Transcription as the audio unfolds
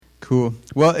Cool.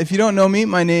 Well, if you don't know me,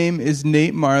 my name is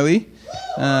Nate Marley.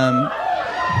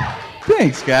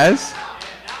 Thanks, guys.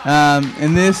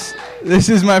 And this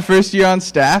is my first year on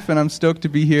staff, and I'm stoked to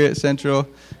be here at Central.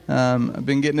 I've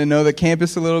been getting to know the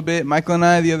campus a little bit. Michael and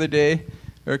I, the other day,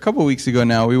 or a couple weeks ago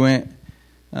now, we went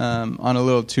on a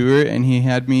little tour, and he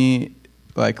had me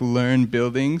learn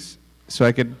buildings so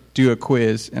I could do a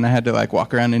quiz, and I had to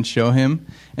walk around and show him.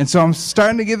 And so I'm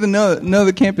starting to get to know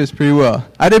the campus pretty well.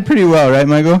 I did pretty well, right,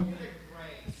 Michael?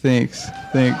 Thanks.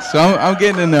 So I'm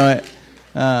getting to know it.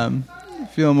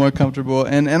 Feeling more comfortable,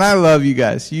 and I love you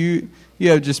guys. You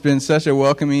have just been such a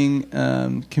welcoming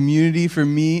community for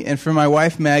me and for my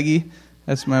wife Maggie.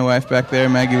 That's my wife back there,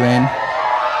 Maggie Lane.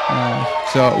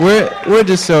 So we're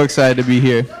just so excited to be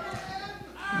here.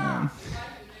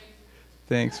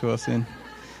 Thanks, Wilson.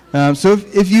 So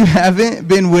if you haven't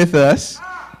been with us,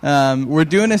 we're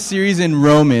doing a series in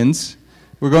Romans.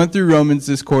 We're going through Romans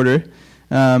this quarter,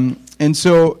 and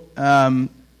so I'm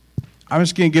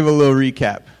just going to give a little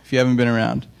recap. If you haven't been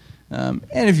around. And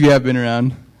if you have been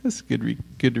around, that's good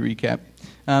to recap.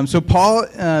 So Paul,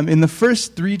 in the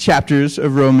first 3 chapters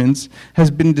of Romans,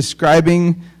 has been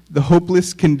describing the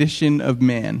hopeless condition of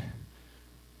man.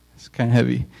 It's kind of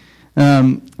heavy.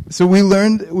 So we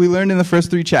learned in the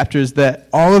first 3 chapters that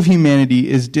all of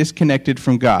humanity is disconnected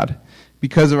from God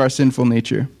because of our sinful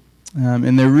nature.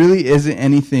 And there really isn't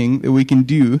anything that we can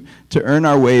do to earn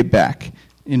our way back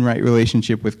in right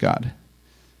relationship with God.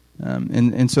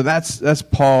 And so that's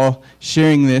Paul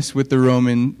sharing this with the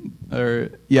Roman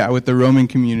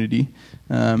community,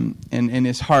 and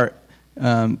his heart,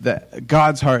 that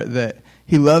God's heart, that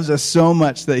He loves us so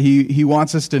much that He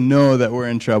wants us to know that we're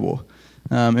in trouble.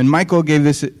 And Michael gave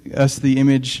us the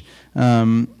image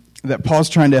that Paul's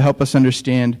trying to help us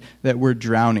understand that we're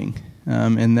drowning,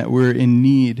 and that we're in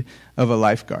need of a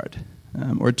lifeguard.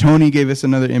 Or Tony gave us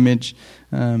another image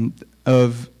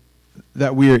of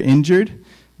that we are injured.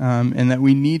 And that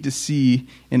we need to see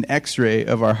an x-ray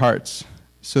of our hearts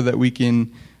so that we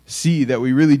can see that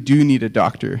we really do need a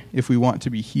doctor if we want to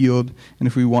be healed and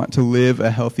if we want to live a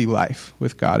healthy life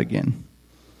with God again.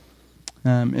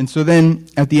 And so then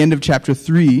at the end of chapter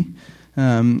 3,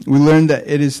 we learned that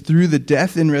it is through the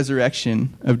death and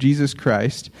resurrection of Jesus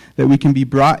Christ that we can be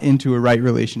brought into a right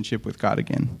relationship with God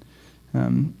again.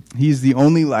 He's the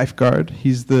only lifeguard.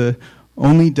 He's the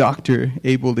only doctor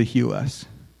able to heal us.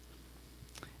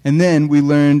 And then we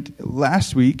learned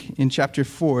last week in chapter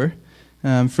 4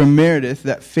 from Meredith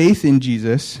that faith in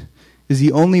Jesus is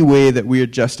the only way that we are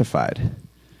justified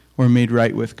or made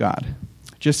right with God.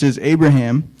 Just as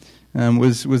Abraham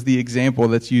was the example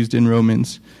that's used in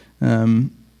Romans,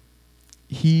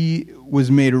 he was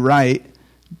made right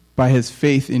by his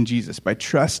faith in Jesus, by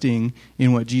trusting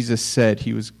in what Jesus said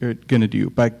he was going to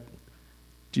do.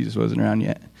 Jesus wasn't around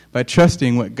yet. By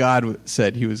trusting what God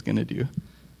said he was going to do.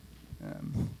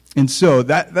 And so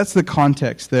that's the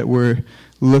context that we're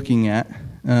looking at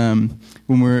when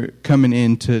we're coming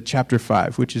into chapter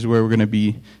 5, which is where we're going to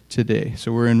be today.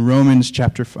 So we're in Romans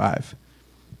chapter 5.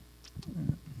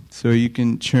 So you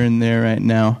can turn there right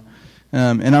now.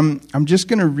 And I'm just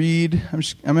going to read, I'm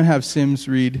going to have Sims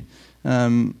read,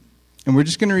 and we're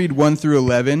just going to read 1 through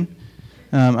 11.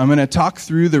 I'm going to talk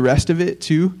through the rest of it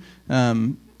too,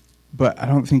 but I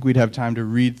don't think we'd have time to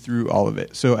read through all of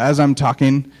it. So as I'm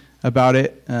talking about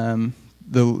it,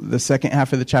 the second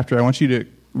half of the chapter, I want you to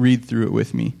read through it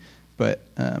with me, but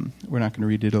we're not going to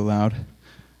read it aloud.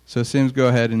 So Sims, go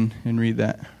ahead and read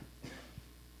that.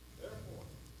 Therefore,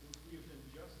 since we have been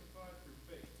justified through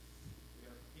faith, we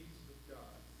have peace with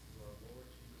God through our Lord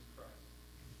Jesus Christ,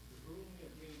 through whom we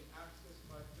have gained access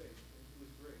by faith into His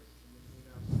grace in which we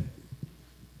now stand.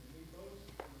 And we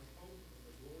boast in the hope of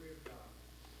the glory of God.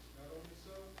 Not only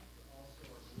so, but also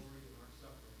our glory in our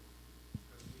suffering,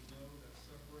 because we know that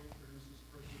suffering produces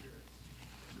perseverance,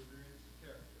 perseverance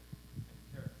character, and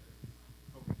character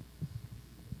hope.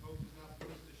 And hope does not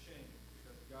put us to shame,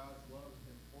 because God's love has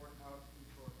been poured out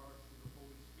into our hearts through the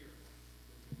Holy Spirit that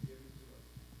has been given to us.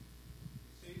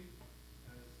 You see,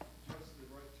 as just the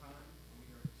right time, when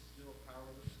we are still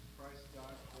powerless, Christ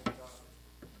died for the godly.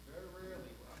 Very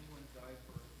rarely will anyone die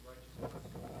for a righteous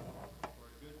person, for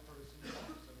a good person,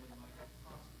 or someone might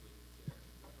possibly dare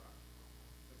to try.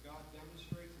 But God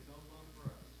demonstrates His own love for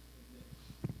us in this: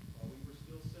 while we were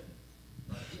still sinners,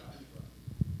 Christ died for us.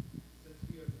 Since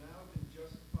we have now been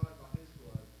justified by His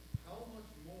blood, how much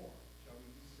more shall we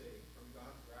be saved from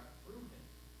God's wrath through Him?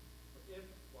 For if,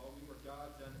 while we were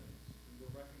God's enemies, we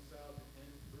were reconciled to Him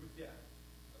through death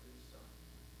of His Son,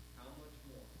 how much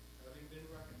more, having been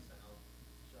reconciled,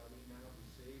 shall we now be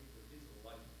saved with His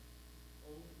life?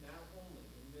 Now only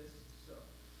in this so,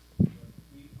 but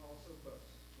we also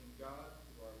boast in God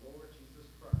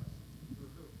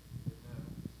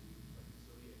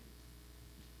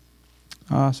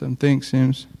Awesome. Thanks,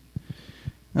 Sims.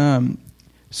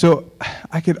 So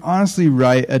I could honestly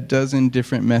write a dozen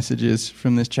different messages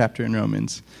from this chapter in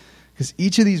Romans, because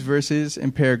each of these verses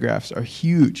and paragraphs are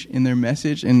huge in their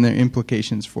message and their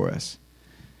implications for us.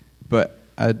 But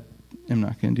I am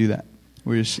not going to do that.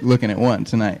 We're just looking at one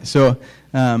tonight. So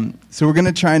we're going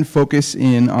to try and focus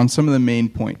in on some of the main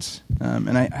points.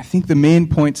 And I think the main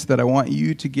points that I want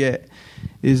you to get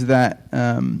is that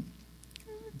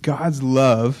God's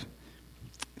love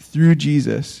through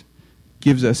Jesus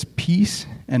gives us peace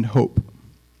and hope.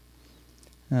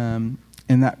 And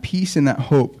that peace and that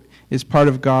hope is part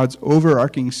of God's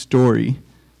overarching story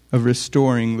of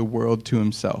restoring the world to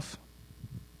himself.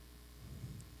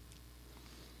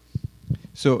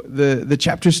 So the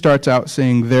chapter starts out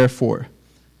saying, therefore,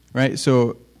 right?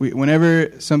 So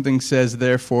whenever something says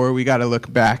therefore, we got to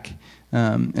look back.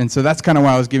 And so that's kind of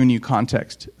why I was giving you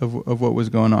context of what was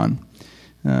going on.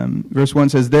 Verse 1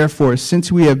 says, therefore,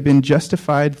 since we have been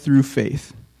justified through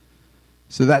faith.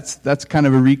 So that's kind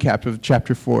of a recap of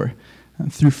chapter 4.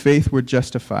 Through faith, we're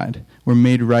justified. We're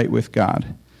made right with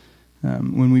God.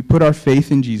 When we put our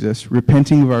faith in Jesus,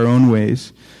 repenting of our own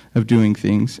ways of doing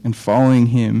things and following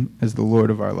him as the Lord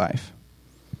of our life.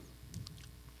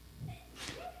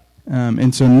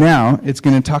 And so now it's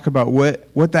going to talk about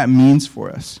what that means for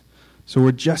us. So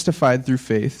we're justified through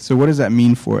faith. So what does that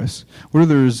mean for us? What are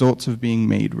the results of being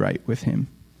made right with him?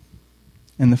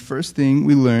 And the first thing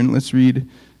we learn, let's read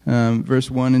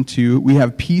verse 1 and 2. We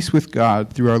have peace with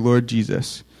God through our Lord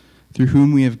Jesus, through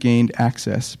whom we have gained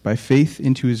access by faith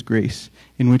into his grace,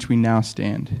 in which we now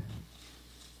stand.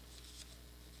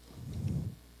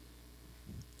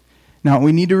 Now,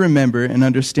 we need to remember and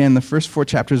understand the first 4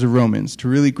 chapters of Romans to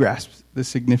really grasp the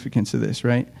significance of this,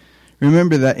 right?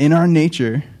 Remember that in our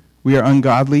nature, we are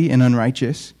ungodly and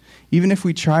unrighteous. Even if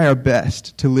we try our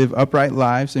best to live upright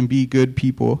lives and be good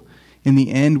people, in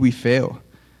the end we fail.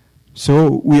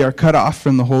 So we are cut off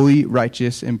from the holy,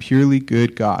 righteous, and purely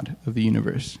good God of the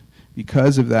universe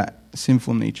because of that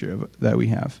sinful nature that we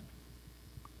have.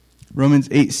 Romans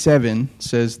 8:7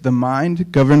 says, the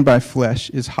mind governed by flesh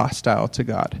is hostile to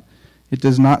God. It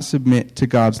does not submit to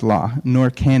God's law, nor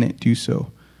can it do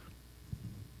so.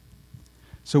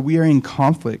 So we are in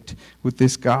conflict with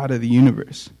this God of the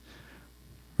universe.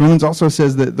 Romans also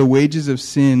says that the wages of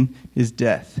sin is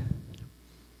death,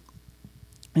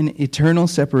 an eternal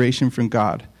separation from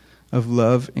God of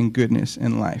love and goodness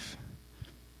and life.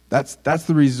 That's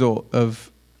the result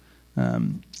of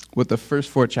what the first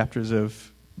 4 chapters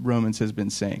of Romans has been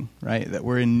saying, right? That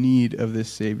we're in need of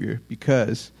this Savior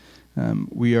because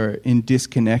we are in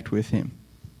disconnect with him.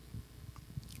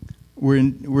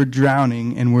 We're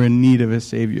drowning and we're in need of a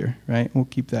Savior, right? We'll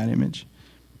keep that image.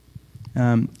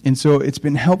 And so it's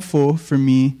been helpful for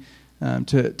me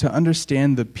to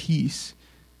understand the peace,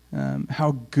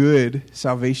 how good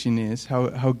salvation is,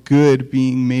 how good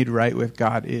being made right with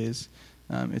God is.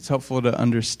 It's helpful to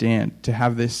understand, to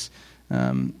have this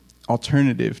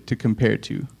alternative to compare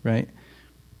to, right?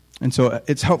 And so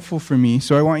it's helpful for me.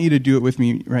 So I want you to do it with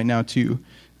me right now too,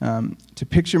 to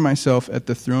picture myself at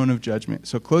the throne of judgment.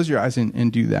 So close your eyes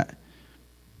and do that.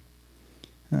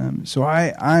 So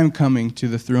I'm coming to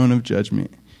the throne of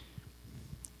judgment,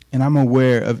 and I'm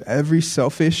aware of every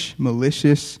selfish,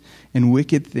 malicious, and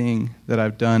wicked thing that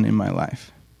I've done in my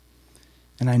life.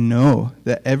 And I know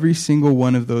that every single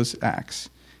one of those acts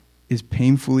is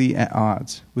painfully at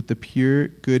odds with the pure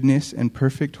goodness and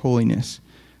perfect holiness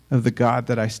of the God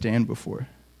that I stand before.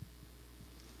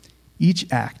 Each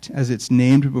act, as it's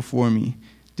named before me,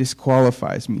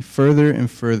 disqualifies me further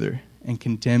and further and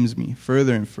condemns me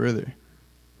further and further.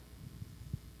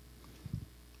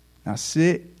 Now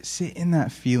sit in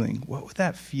that feeling. What would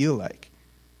that feel like?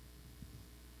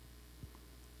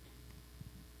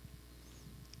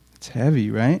 It's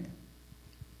heavy, right?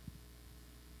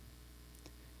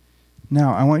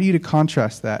 Now, I want you to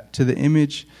contrast that to the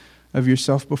image of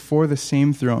yourself before the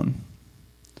same throne.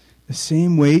 The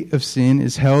same weight of sin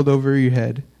is held over your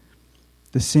head.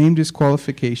 The same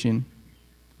disqualification.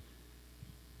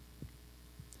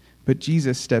 But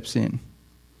Jesus steps in.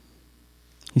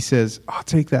 He says, I'll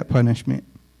take that punishment.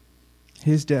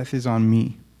 His death is on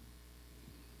me.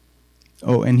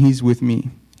 Oh, and he's with me.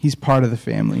 He's part of the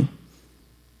family.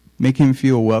 Make him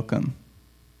feel welcome.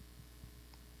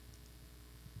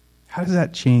 How does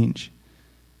that change?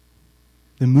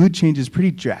 The mood changes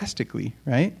pretty drastically,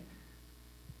 right?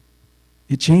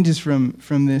 It changes from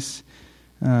this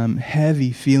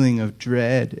heavy feeling of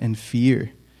dread and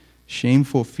fear,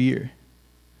 shameful fear,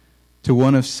 to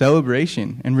one of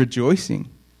celebration and rejoicing,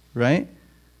 right?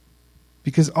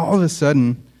 Because all of a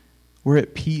sudden, we're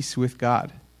at peace with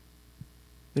God.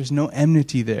 There's no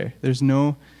enmity there. There's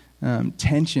no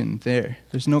tension there.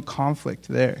 There's no conflict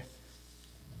there.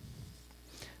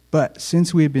 But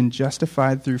since we have been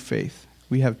justified through faith,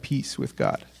 we have peace with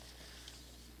God.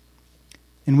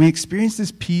 And we experience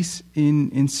this peace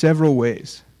in several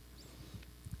ways.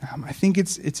 I think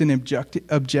it's an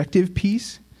objective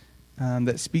peace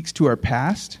that speaks to our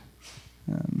past.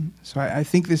 So I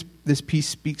think this peace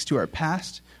speaks to our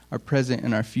past, our present,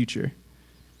 and our future.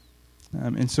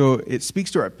 And so it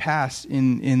speaks to our past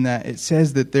in that it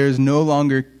says that there is no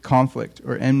longer conflict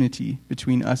or enmity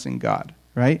between us and God,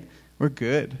 right? We're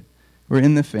good. We're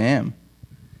in the fam.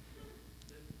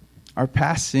 Our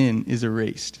past sin is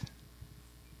erased.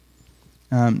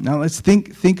 Now let's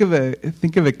think of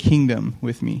a kingdom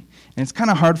with me. And it's kind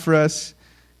of hard for us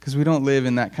because we don't live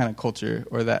in that kind of culture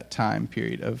or that time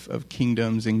period of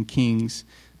kingdoms and kings.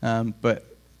 But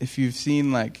if you've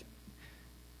seen, like,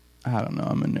 I don't know,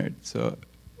 I'm a nerd, so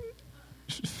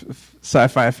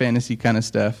sci-fi fantasy kind of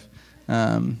stuff.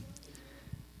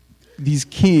 These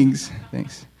kings,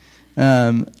 thanks.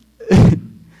 A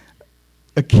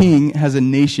king has a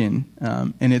nation,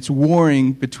 and it's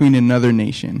warring between another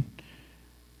nation,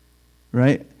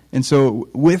 right? And so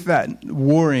with that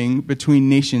warring between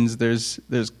nations, there's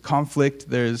conflict,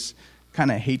 there's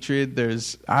kind of hatred,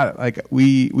 there's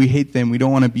we hate them, we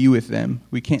don't want to be with them,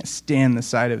 we can't stand the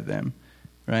sight of them,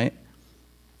 right?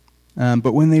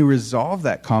 But when they resolve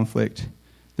that conflict,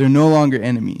 they're no longer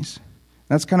enemies.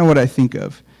 That's kind of what I think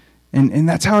of. And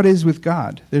that's how it is with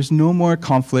God. There's no more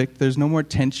conflict, there's no more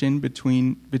tension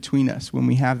between us when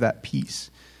we have that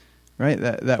peace, right?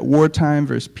 That wartime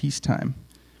versus peacetime.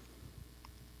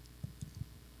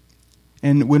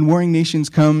 And when warring nations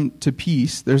come to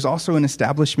peace, there's also an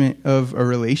establishment of a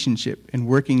relationship and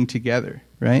working together,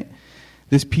 right?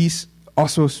 This peace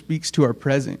also speaks to our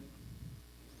present.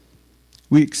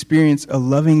 We experience a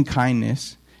loving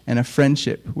kindness and a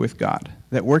friendship with God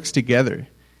that works together.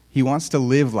 He wants to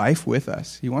live life with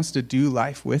us. He wants to do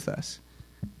life with us.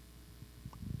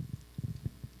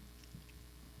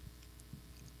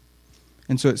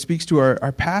 And so it speaks to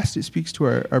our past, it speaks to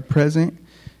our present,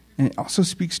 and it also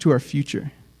speaks to our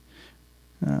future.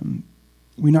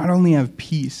 We not only have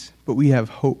peace, but we have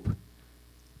hope.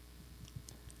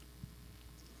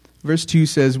 Verse 2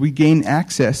 says, "We gain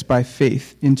access by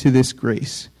faith into this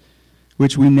grace,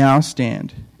 which we now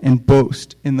stand and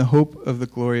boast in the hope of the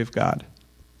glory of God."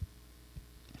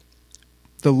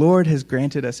 The Lord has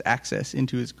granted us access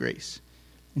into His grace,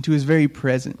 into His very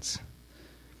presence.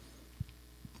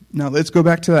 Now let's go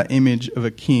back to that image of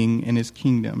a king and his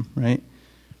kingdom, right?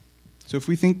 So if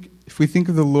we think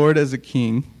of the Lord as a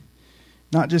king,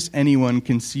 not just anyone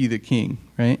can see the king,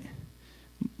 right?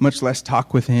 Much less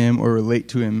talk with him or relate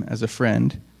to him as a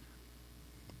friend.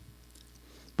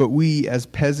 But we, as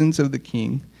peasants of the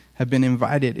king, have been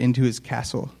invited into his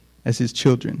castle as his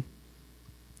children.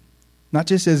 Not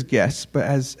just as guests, but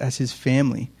as his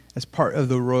family, as part of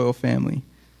the royal family.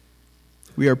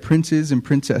 We are princes and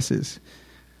princesses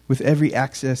with every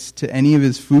access to any of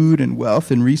his food and wealth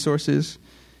and resources,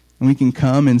 and we can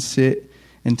come and sit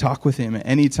and talk with him at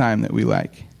any time that we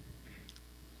like.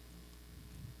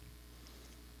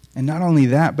 And not only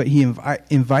that, but he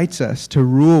invites us to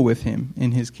rule with him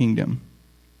in his kingdom.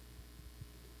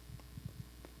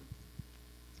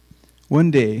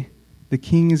 One day, the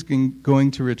king is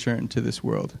going to return to this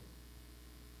world.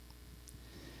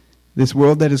 This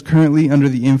world that is currently under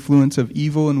the influence of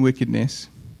evil and wickedness.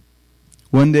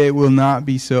 One day it will not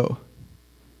be so.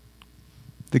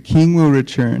 The king will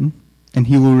return, and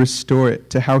he will restore it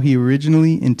to how he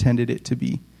originally intended it to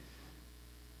be.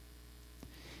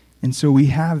 And so we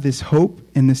have this hope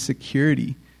and this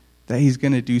security that he's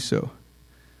going to do so.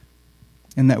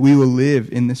 And that we will live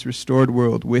in this restored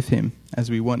world with him as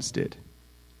we once did.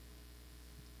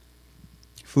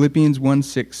 Philippians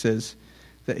 1:6 says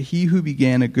that he who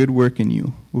began a good work in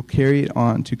you will carry it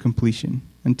on to completion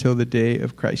until the day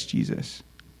of Christ Jesus.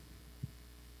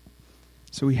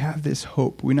 So we have this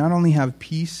hope. We not only have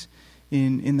peace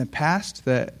in the past,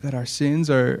 that our sins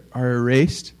are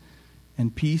erased,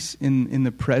 and peace in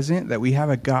the present, that we have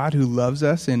a God who loves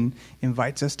us and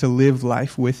invites us to live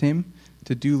life with him,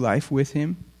 to do life with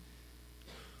him.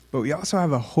 But we also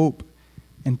have a hope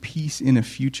and peace in a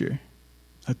future,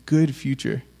 a good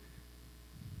future,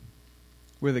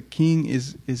 where the king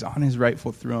is on his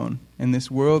rightful throne. And this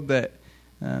world that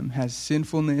has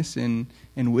sinfulness and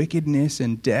wickedness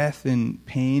and death and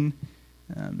pain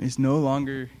is no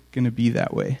longer going to be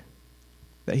that way.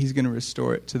 That he's going to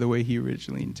restore it to the way he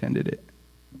originally intended it.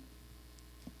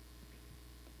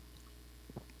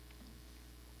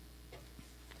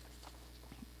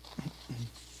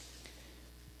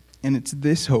 And it's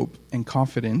this hope and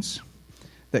confidence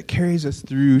that carries us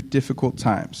through difficult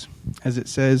times, as it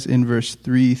says in verse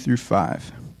 3 through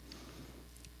 5.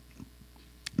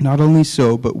 Not only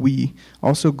so, but we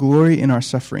also glory in our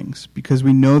sufferings, because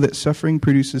we know that suffering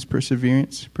produces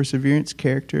perseverance, perseverance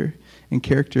character, and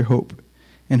character hope.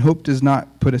 And hope does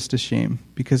not put us to shame,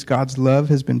 because God's love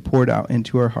has been poured out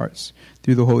into our hearts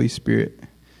through the Holy Spirit,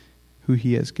 who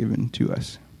he has given to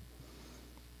us.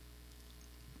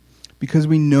 Because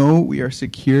we know we are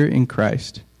secure in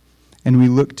Christ, and we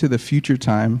look to the future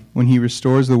time when he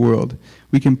restores the world,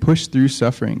 we can push through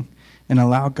suffering and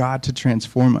allow God to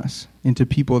transform us into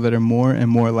people that are more and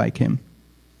more like him.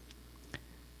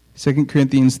 2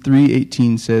 Corinthians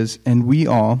 3:18 says, "And we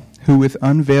all, who with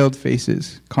unveiled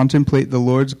faces contemplate the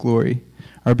Lord's glory,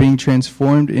 are being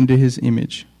transformed into his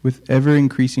image with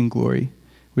ever-increasing glory,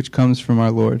 which comes from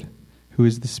our Lord, who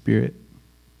is the Spirit."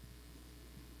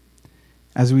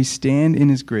 As we stand in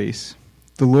his grace,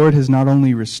 the Lord has not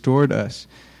only restored us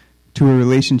to a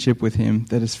relationship with him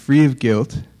that is free of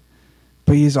guilt,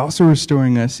 but he is also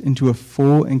restoring us into a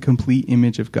full and complete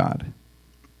image of God.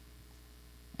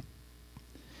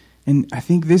 And I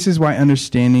think this is why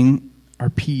understanding our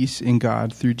peace in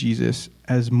God through Jesus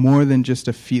as more than just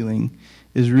a feeling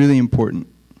is really important.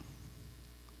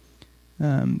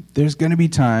 There's going to be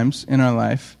times in our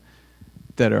life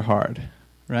that are hard,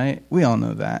 right? We all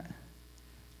know that.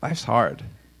 Life's hard.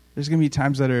 There's going to be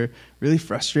times that are really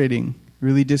frustrating,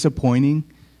 really disappointing,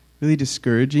 really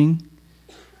discouraging.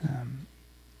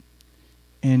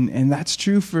 And that's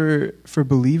true for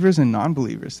believers and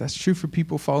non-believers. That's true for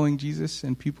people following Jesus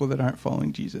and people that aren't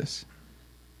following Jesus.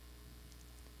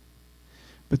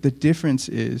 But the difference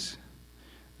is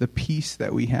the peace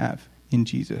that we have in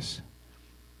Jesus.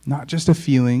 Not just a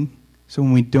feeling. So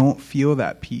when we don't feel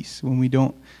that peace, when we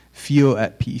don't feel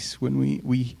at peace, when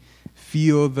we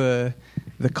feel the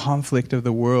conflict of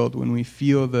the world, when we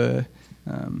feel the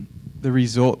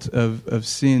result of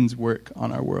sin's work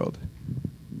on our world.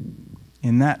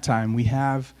 In that time, we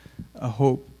have a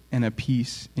hope and a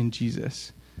peace in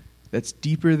Jesus that's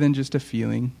deeper than just a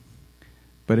feeling,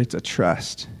 but it's a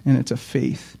trust and it's a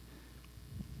faith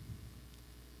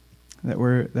that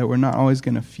we're not always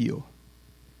going to feel.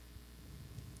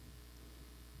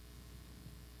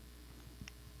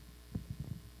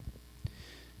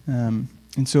 And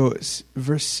so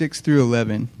verse 6 through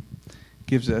 11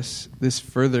 gives us this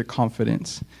further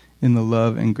confidence in the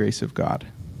love and grace of God.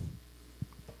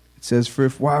 It says, "For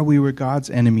if while we were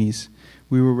God's enemies,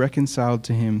 we were reconciled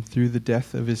to him through the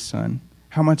death of his Son,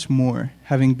 how much more,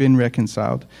 having been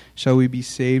reconciled, shall we be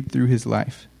saved through his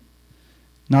life?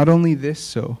 Not only this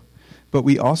so, but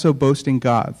we also boast in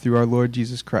God through our Lord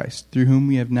Jesus Christ, through whom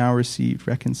we have now received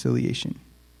reconciliation."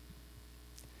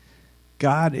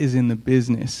 God is in the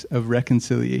business of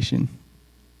reconciliation.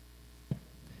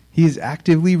 He is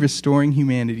actively restoring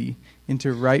humanity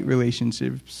into right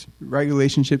relationships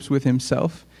with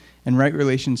himself and right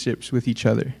relationships with each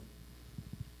other.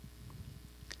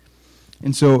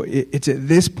 And so it's at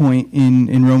this point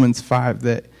in Romans 5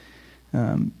 that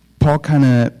Paul kind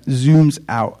of zooms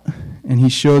out and he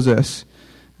shows us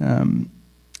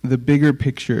the bigger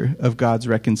picture of God's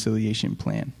reconciliation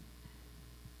plan.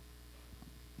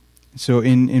 So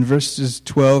in verses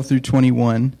 12 through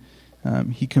 21,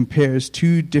 he compares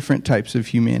two different types of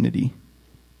humanity,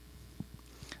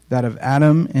 that of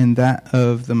Adam and that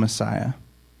of the Messiah.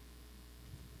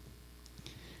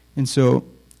 And so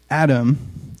Adam,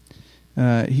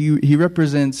 he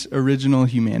represents original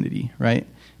humanity, right?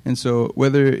 And so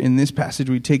whether in this passage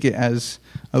we take it as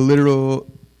a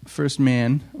literal first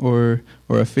man or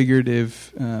a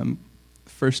figurative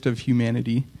first of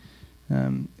humanity,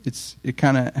 it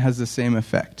kind of has the same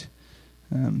effect.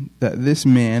 That this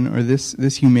man or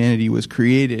this humanity was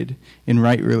created in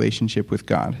right relationship with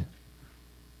God.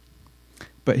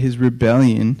 But his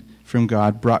rebellion from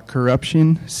God brought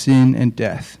corruption, sin, and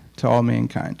death to all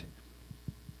mankind.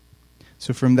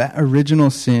 So from that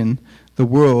original sin, the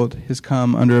world has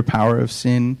come under a power of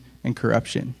sin and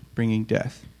corruption, bringing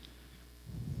death.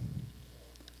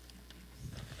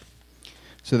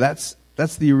 So that's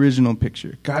the original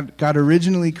picture. God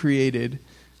originally created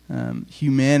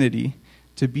humanity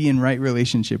to be in right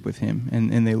relationship with him,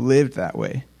 and they lived that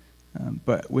way.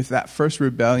 But with that first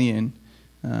rebellion,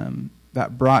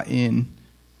 that brought in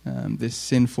this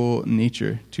sinful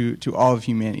nature to all of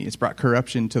humanity. It's brought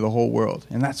corruption to the whole world,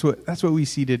 and that's what we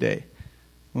see today.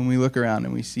 When we look around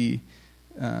and we see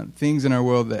things in our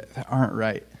world that aren't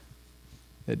right,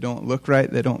 that don't look right,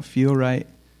 that don't feel right,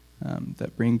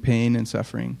 that bring pain and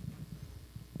suffering.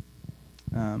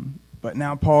 But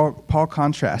now Paul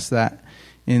contrasts that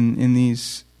in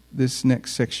these this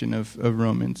next section of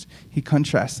Romans, he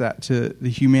contrasts that to the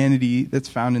humanity that's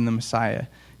found in the Messiah,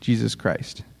 Jesus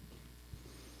Christ.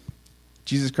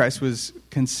 Jesus Christ was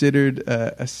considered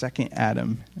a second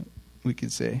Adam, we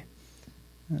could say.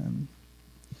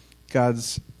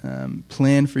 God's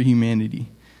plan for humanity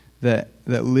that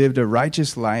lived a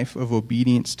righteous life of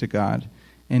obedience to God,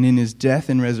 and in his death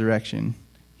and resurrection,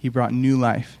 he brought new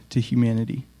life to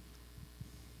humanity.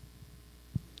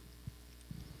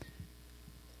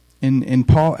 And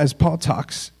Paul, as Paul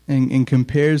talks and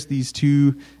compares these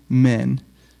two men,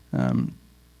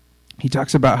 he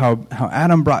talks about how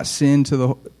Adam brought sin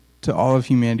to all of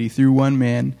humanity. Through one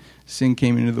man, sin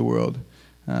came into the world.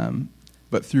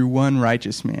 But through one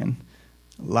righteous man,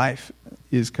 life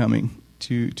is coming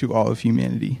to all of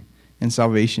humanity and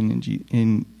salvation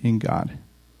in God.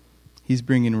 He's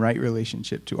bringing right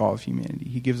relationship to all of humanity.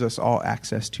 He gives us all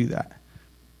access to that.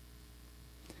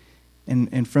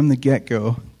 And from the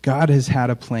get-go, God has had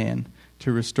a plan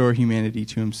to restore humanity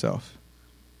to himself.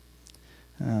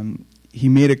 He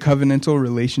made a covenantal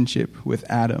relationship with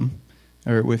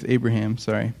Abraham,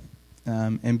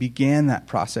 and began that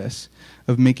process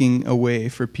of making a way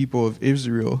for people of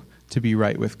Israel to be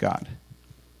right with God.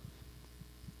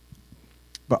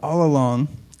 But all along,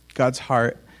 God's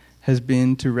heart has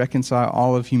been to reconcile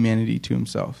all of humanity to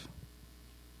himself.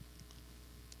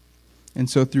 And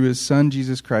so through his Son,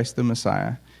 Jesus Christ, the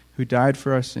Messiah, who died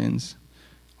for our sins,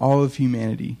 all of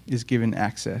humanity is given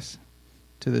access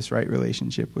to this right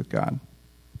relationship with God.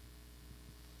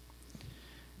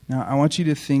 Now, I want you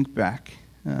to think back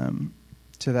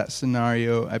to that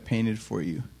scenario I painted for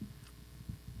you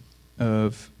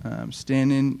of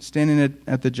standing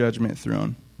at the judgment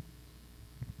throne.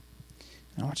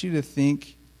 I want you to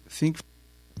think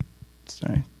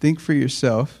for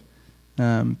yourself.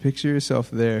 Picture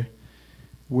yourself there.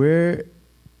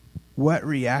 What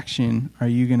reaction are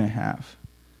you going to have?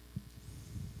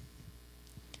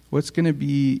 What's going to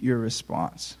be your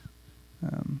response?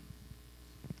 Are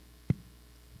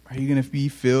you going to be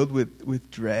filled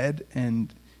with dread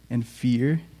and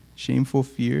fear, shameful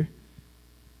fear?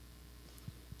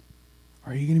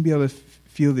 Are you going to be able to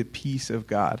feel the peace of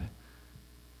God?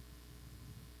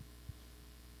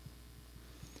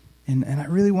 And I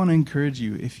really want to encourage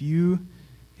you, if you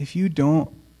don't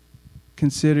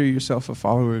consider yourself a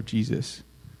follower of Jesus,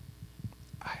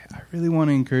 I really want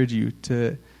to encourage you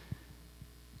to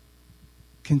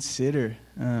consider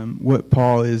what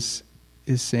Paul is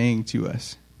saying to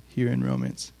us here in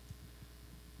Romans.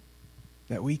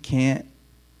 That we can't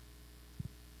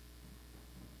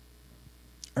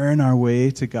earn our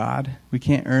way to God. We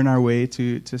can't earn our way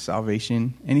to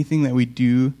salvation. Anything that we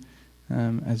do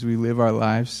as we live our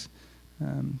lives,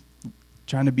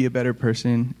 trying to be a better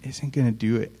person, isn't going to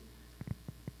do it.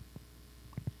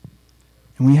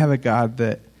 And we have a God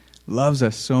that loves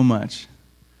us so much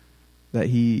that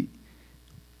he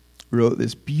wrote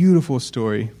this beautiful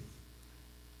story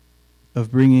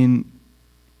of bringing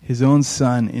his own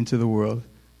Son into the world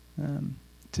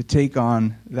to take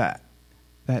on that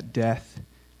death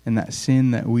and that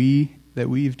sin that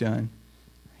we've done.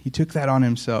 He took that on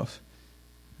himself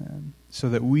so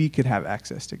that we could have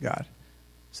access to God.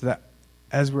 So that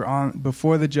as we're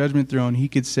before the judgment throne, he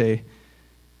could say,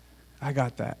 I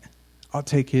got that. I'll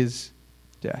take his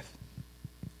death.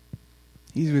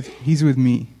 He's with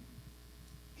me.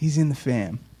 He's in the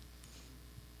fam.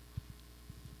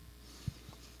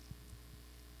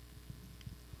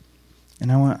 And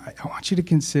I want you to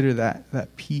consider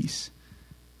that peace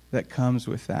that comes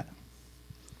with that.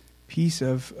 Peace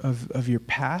of your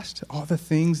past, all the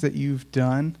things that you've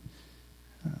done,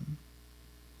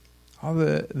 all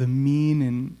the mean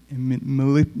and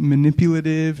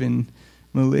manipulative and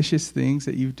malicious things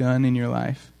that you've done in your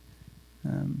life.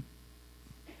 You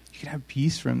can have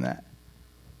peace from that.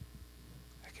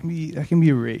 That can be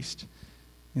erased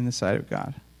in the sight of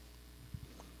God.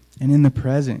 And in the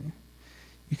present,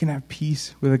 you can have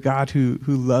peace with a God who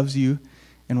loves you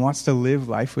and wants to live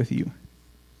life with you,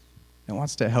 that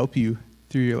wants to help you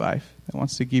through your life, that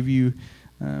wants to give you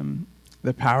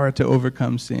the power to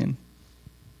overcome sin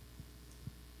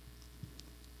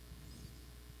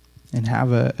and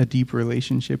have a deep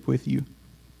relationship with you.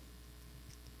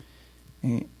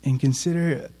 And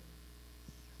consider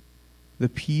the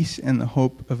peace and the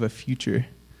hope of a future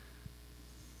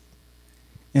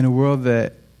in a world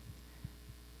that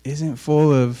isn't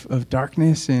full of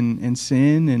darkness and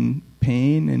sin and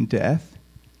pain and death,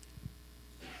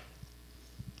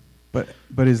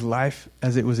 but is life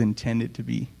as it was intended to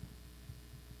be.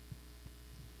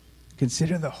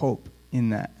 Consider the hope in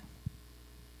that.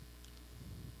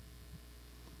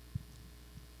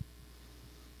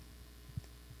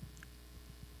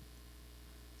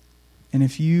 And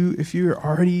if you're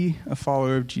already a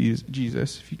follower of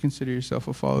Jesus, if you consider yourself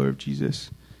a follower of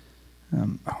Jesus,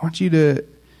 I want you to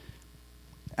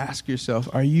ask yourself,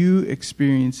 are you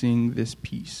experiencing this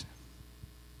peace?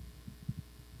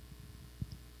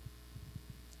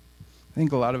 I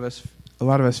think a lot of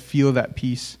us feel that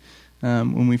peace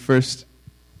when we first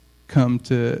come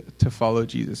to follow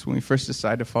Jesus. When we first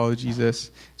decide to follow Jesus,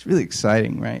 it's really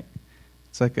exciting, right?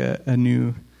 It's like a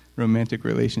new romantic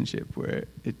relationship where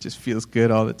it just feels good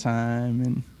all the time,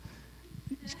 and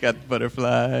you've got the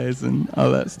butterflies and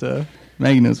all that stuff.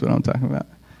 Maggie knows what I'm talking about.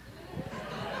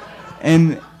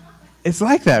 And it's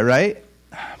like that, right?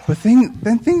 But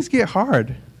then things get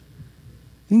hard.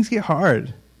 Things get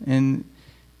hard, and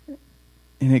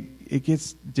it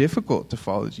gets difficult to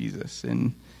follow Jesus,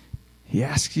 and he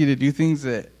asks you to do things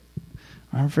that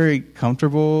aren't very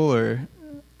comfortable or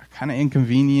are kind of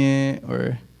inconvenient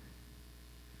or,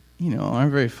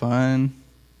 aren't very fun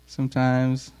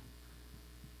sometimes.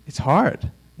 It's hard.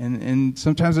 And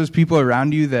sometimes there's people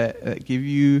around you that give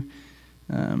you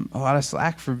a lot of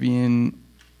slack for being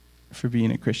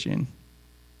a Christian.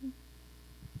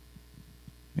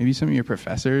 Maybe some of your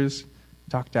professors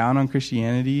talk down on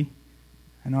Christianity.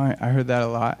 I know I heard that a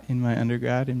lot in my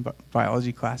undergrad, in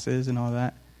biology classes and all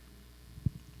that.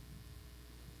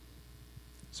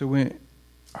 So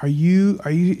are you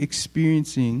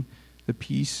experiencing the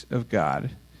peace of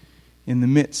God in the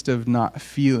midst of not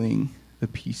feeling the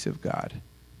peace of God?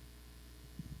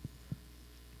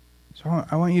 So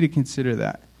I want you to consider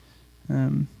that.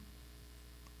 And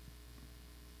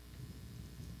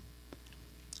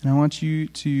I want you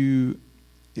to,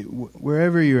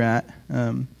 wherever you're at,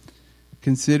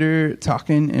 consider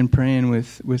talking and praying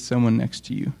with someone next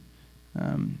to you,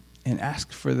 and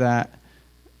ask for that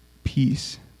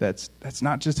peace. That's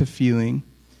not just a feeling,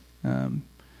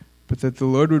 but that the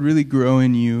Lord would really grow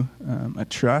in you a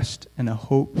trust and a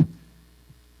hope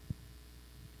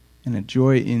and a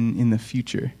joy in the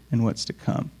future and what's to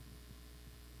come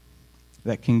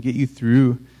that can get you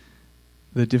through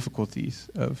the difficulties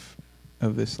of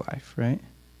this life, right?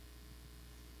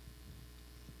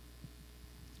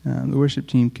 The worship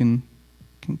team can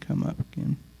come up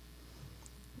again.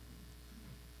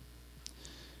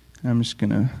 I'm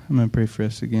gonna pray for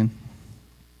us again.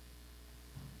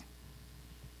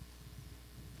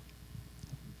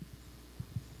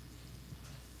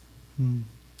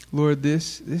 Lord,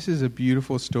 this is a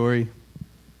beautiful story.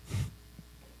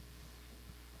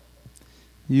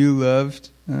 You loved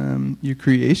your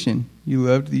creation. You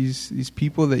loved these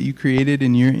people that you created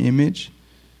in your image.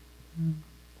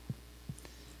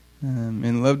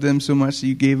 And loved them so much that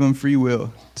you gave them free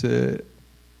will that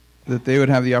they would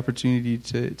have the opportunity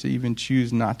to even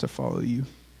choose not to follow you.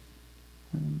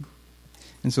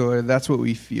 And so, Lord, that's what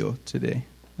we feel today.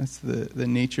 That's the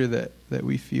nature that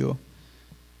we feel.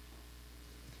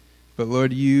 But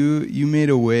Lord, you made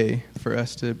a way for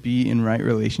us to be in right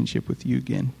relationship with you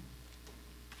again.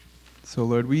 So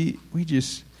Lord, we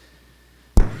just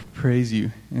praise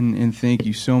you and thank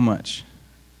you so much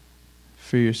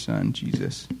for your Son,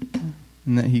 Jesus,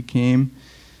 and that he came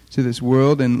to this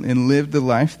world and lived the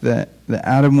life that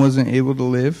Adam wasn't able to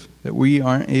live, that we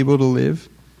aren't able to live.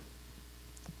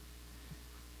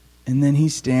 And then he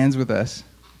stands with us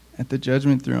at the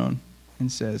judgment throne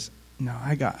and says, no,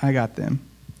 I got them.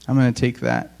 I'm going to take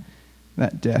that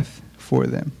death for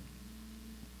them.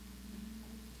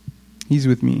 He's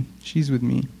with me. She's with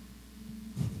me.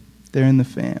 They're in the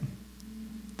fam.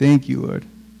 Thank you, Lord,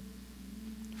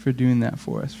 for doing that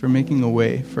for us, for making a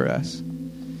way for us.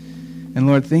 And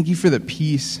Lord, thank you for the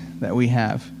peace that we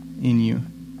have in you.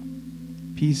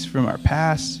 Peace from our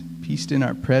past, peace in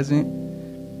our present,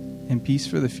 and peace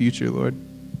for the future, Lord.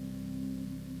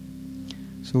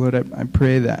 So Lord, I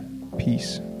pray that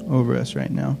peace over us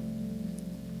right now.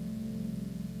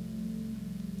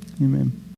 Amen.